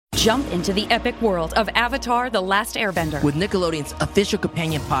Jump into the epic world of Avatar: The Last Airbender. With Nickelodeon's official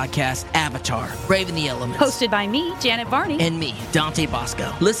companion podcast, Avatar: Braving the Elements. Hosted by me, Janet Varney. And me, Dante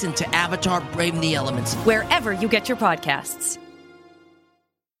Bosco. Listen to Avatar: Braving the Elements wherever you get your podcasts.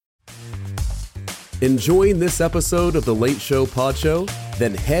 Enjoying this episode of The Late Show Pod Show?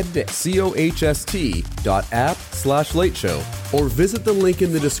 Then head to cohost.app/Late Show or visit the link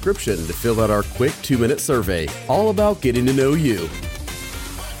in the description to fill out our quick 2-minute survey, all about getting to know you.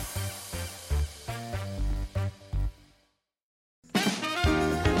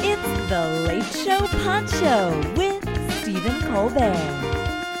 It's The Late Show Pod Show with Stephen Colbert.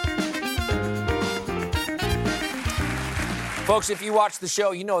 Folks, if you watch the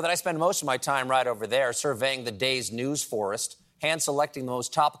show, you know that I spend most of my time right over there surveying the day's news forest, hand-selecting the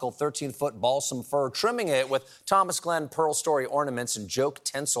most topical 13-foot balsam fir, trimming it with Thomas Glenn Pearl Story ornaments and joke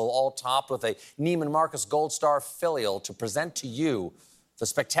tinsel, all topped with a Neiman Marcus Gold Star filial to present to you the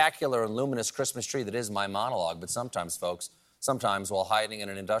spectacular and luminous Christmas tree that is my monologue. But sometimes, folks, while hiding in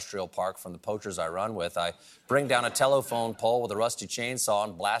an industrial park from the poachers I run with, I bring down a telephone pole with a rusty chainsaw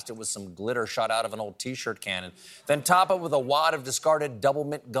and blast it with some glitter shot out of an old T-shirt cannon. Then top it with a wad of discarded double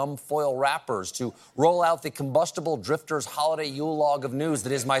mint gum foil wrappers to roll out the combustible drifter's holiday Yule log of news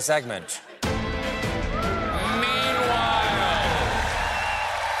that is my segment.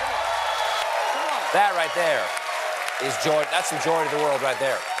 That right there is joy. That's the joy of the world right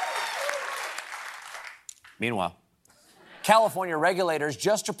there. Meanwhile, California regulators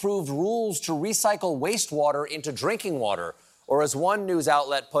just approved rules to recycle wastewater into drinking water. Or as one news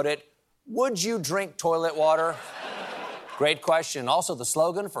outlet put it, would you drink toilet water? Great question. Also the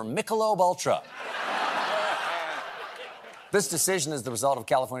slogan for Michelob Ultra. This decision is the result of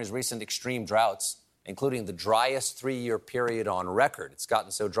California's recent extreme droughts, including the driest 3-year period on record. It's gotten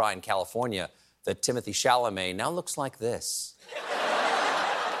so dry in California that Timothy Chalamet now looks like this.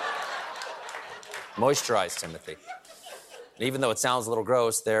 Moisturized Timothy. Even though it sounds a little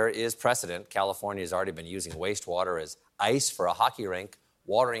gross, there is precedent. California has already been using wastewater as ice for a hockey rink,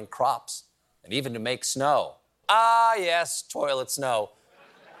 watering crops, and even to make snow. Ah, yes, toilet snow.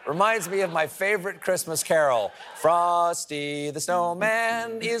 Reminds me of my favorite Christmas carol. Frosty the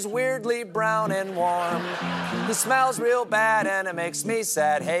snowman is weirdly brown and warm. He smells real bad and it makes me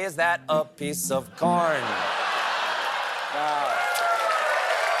sad. Hey, is that a piece of corn? Wow.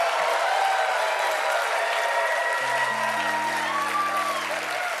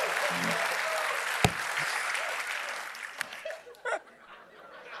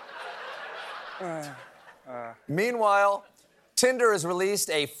 Meanwhile, Tinder has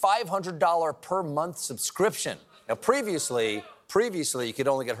released a $500 per month subscription. Now, previously, you could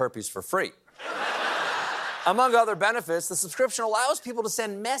only get herpes for free. Among other benefits, the subscription allows people to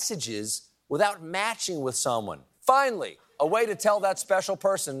send messages without matching with someone. Finally, a way to tell that special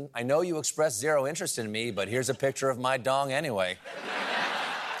person, I know you expressed zero interest in me, but here's a picture of my dong anyway.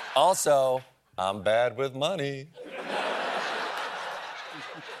 Also, I'm bad with money.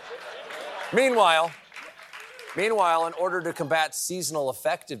 Meanwhile, in order to combat seasonal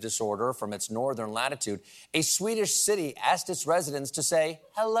affective disorder from its northern latitude, a Swedish city asked its residents to say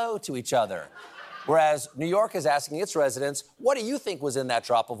hello to each other. Whereas New York is asking its residents, what do you think was in that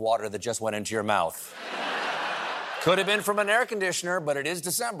drop of water that just went into your mouth? Could have been from an air conditioner, but it is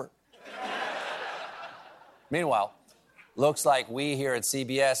December. Meanwhile, looks like we here at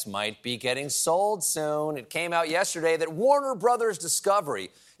CBS might be getting sold soon. It came out yesterday that Warner Brothers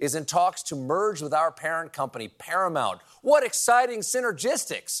Discovery is in talks to merge with our parent company, Paramount. What exciting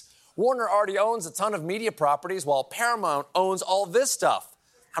synergistics. Warner already owns a ton of media properties, while Paramount owns all this stuff.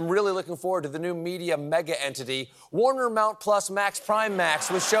 I'm really looking forward to the new media mega entity, Warner Mount Plus Max Prime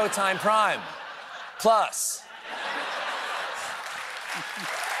Max with Showtime Prime. Plus.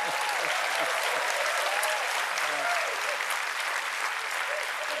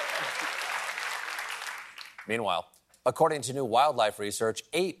 Meanwhile, according to new wildlife research,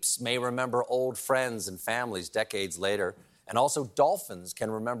 apes may remember old friends and families decades later, and also dolphins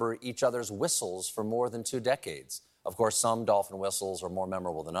can remember each other's whistles for more than 2 decades. Of course, some dolphin whistles are more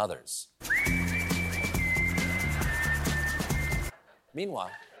memorable than others.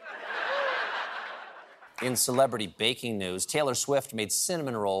 Meanwhile, in celebrity baking news, Taylor Swift made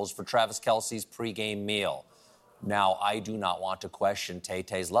cinnamon rolls for Travis Kelce's pregame meal. Now, I do not want to question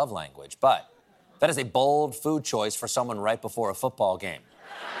Tay-Tay's love language, but that is a bold food choice for someone right before a football game.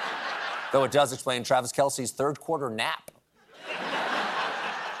 Though it does explain Travis Kelce's third-quarter nap.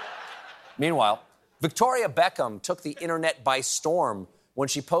 Meanwhile, Victoria Beckham took the internet by storm when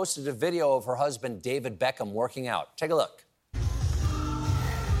she posted a video of her husband, David Beckham, working out. Take a look.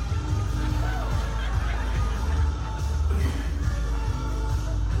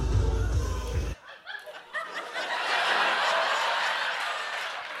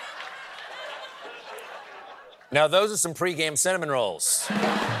 Now, those are some pregame cinnamon rolls.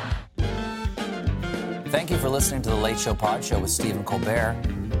 Thank you for listening to The Late Show Pod Show with Stephen Colbert.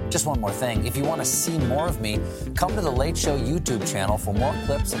 Just one more thing. If you want to see more of me, come to The Late Show YouTube channel for more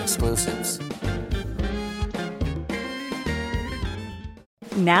clips and exclusives.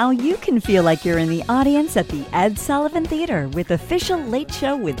 Now you can feel like you're in the audience at the Ed Sullivan Theater with official Late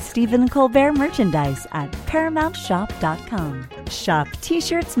Show with Stephen Colbert merchandise at ParamountShop.com. Shop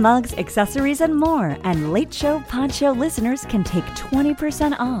t-shirts, mugs, accessories, and more. And Late Show Pod Show listeners can take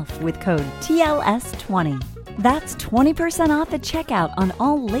 20% off with code TLS20. That's 20% off at checkout on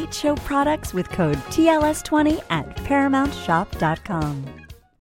all Late Show products with code TLS20 at ParamountShop.com.